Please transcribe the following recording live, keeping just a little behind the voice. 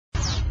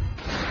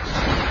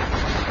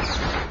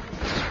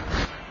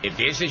If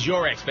this is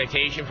your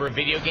expectation for a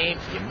video game,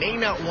 you may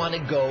not want to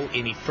go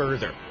any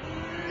further.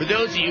 For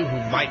those of you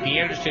who might be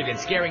interested in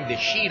scaring the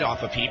sheet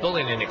off of people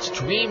in an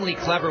extremely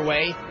clever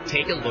way,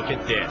 take a look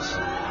at this.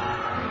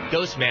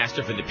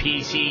 Ghostmaster for the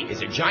PC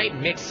is a giant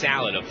mixed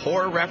salad of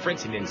horror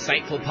reference and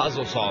insightful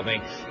puzzle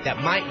solving that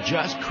might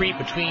just creep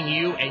between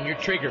you and your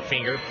trigger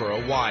finger for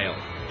a while.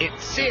 It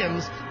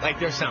seems like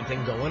there's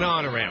something going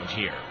on around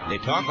here. They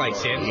talk like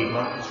Sims.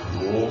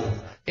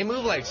 They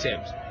move like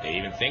Sims. They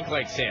even think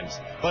like Sims.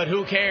 But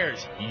who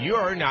cares?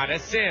 You're not a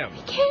Sim.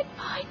 We can't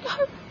find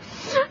our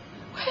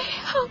way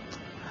out.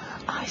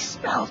 I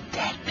smell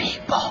dead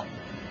people.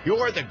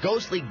 You're the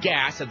ghostly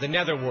gas of the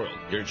netherworld.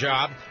 Your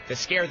job, to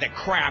scare the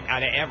crap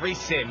out of every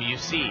Sim you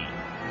see.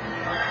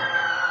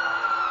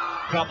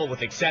 Coupled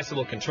with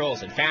accessible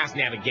controls and fast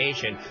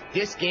navigation,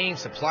 this game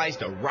supplies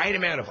the right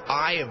amount of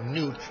Eye of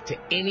Newt to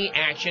any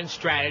action,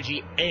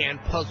 strategy,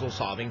 and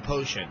puzzle-solving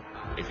potion.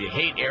 If you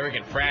hate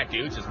arrogant frat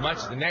dudes as much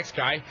as the next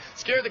guy,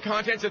 scare the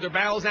contents of their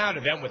bowels out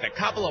of them with a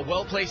couple of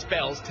well-placed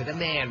spells to the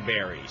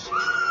man-berries.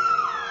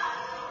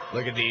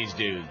 Look at these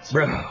dudes.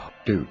 Bro.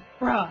 Dude.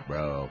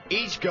 Bro.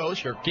 Each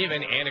ghost you're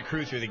given and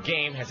accrue through the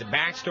game has a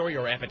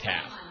backstory or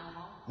epitaph.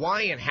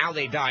 Why and how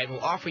they died will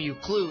offer you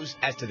clues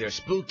as to their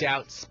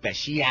spooked-out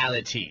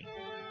speciality.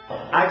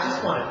 I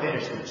just want to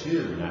finish the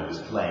tune I was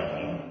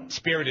playing.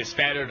 Spirit is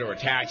fettered or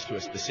attached to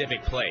a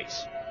specific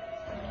place.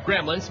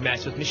 Gremlins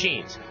mess with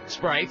machines.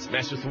 Sprites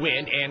mess with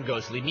wind and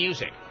ghostly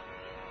music.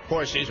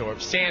 Horses or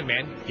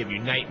sandmen give you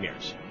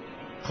nightmares.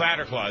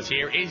 Clatterclaws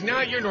here is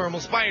not your normal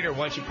spider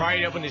once you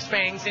pried open his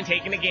fangs and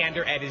taken a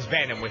gander at his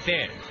venom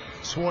within.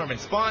 Swarm and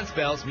spawn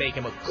spells make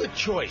him a good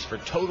choice for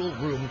total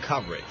room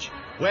coverage.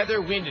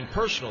 Weather, wind, and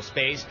personal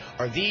space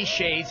are these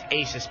shades'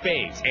 ace of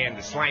spades, and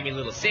the slimy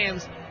little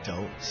Sims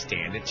don't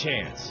stand a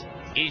chance.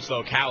 Each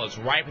locale is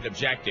ripe with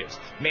objectives.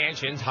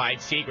 Mansions hide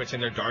secrets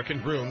in their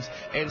darkened rooms,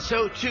 and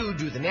so too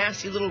do the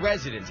nasty little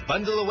residents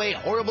bundle away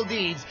horrible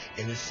deeds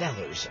in the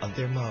cellars of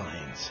their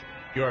minds.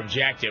 Your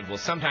objective will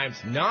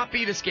sometimes not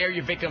be to scare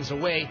your victims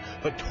away,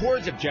 but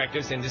towards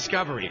objectives and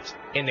discoveries.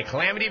 In the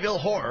Calamityville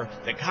horror,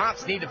 the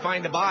cops need to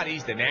find the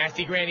bodies the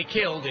nasty granny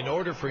killed in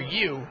order for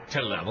you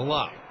to level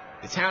up.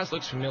 This house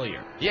looks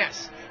familiar.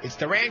 Yes, it's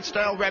the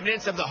ranch-style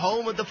remnants of the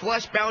home of the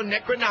flesh-bound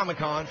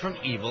Necronomicon from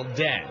Evil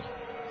Dead.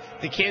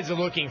 The kids are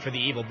looking for the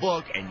evil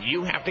book, and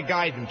you have to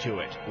guide them to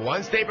it.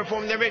 Once they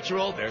perform their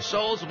ritual, their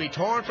souls will be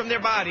torn from their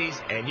bodies,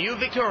 and you,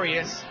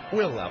 victorious,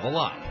 will level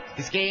up.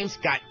 This game's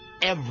got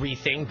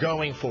everything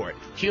going for it.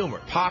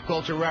 Humor, pop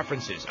culture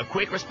references, a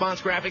quick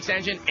response graphics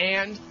engine,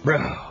 and...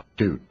 Bro.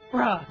 Dude.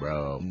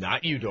 Bro.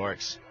 Not you,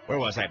 dorks. Where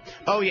was I?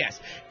 Oh,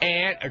 yes.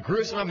 And a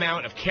gruesome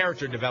amount of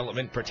character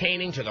development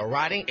pertaining to the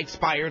rotting,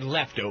 expired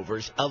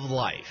leftovers of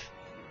life.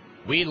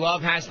 We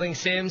love hassling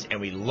Sims,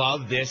 and we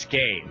love this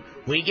game.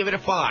 We give it a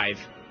 5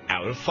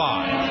 out of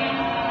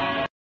 5.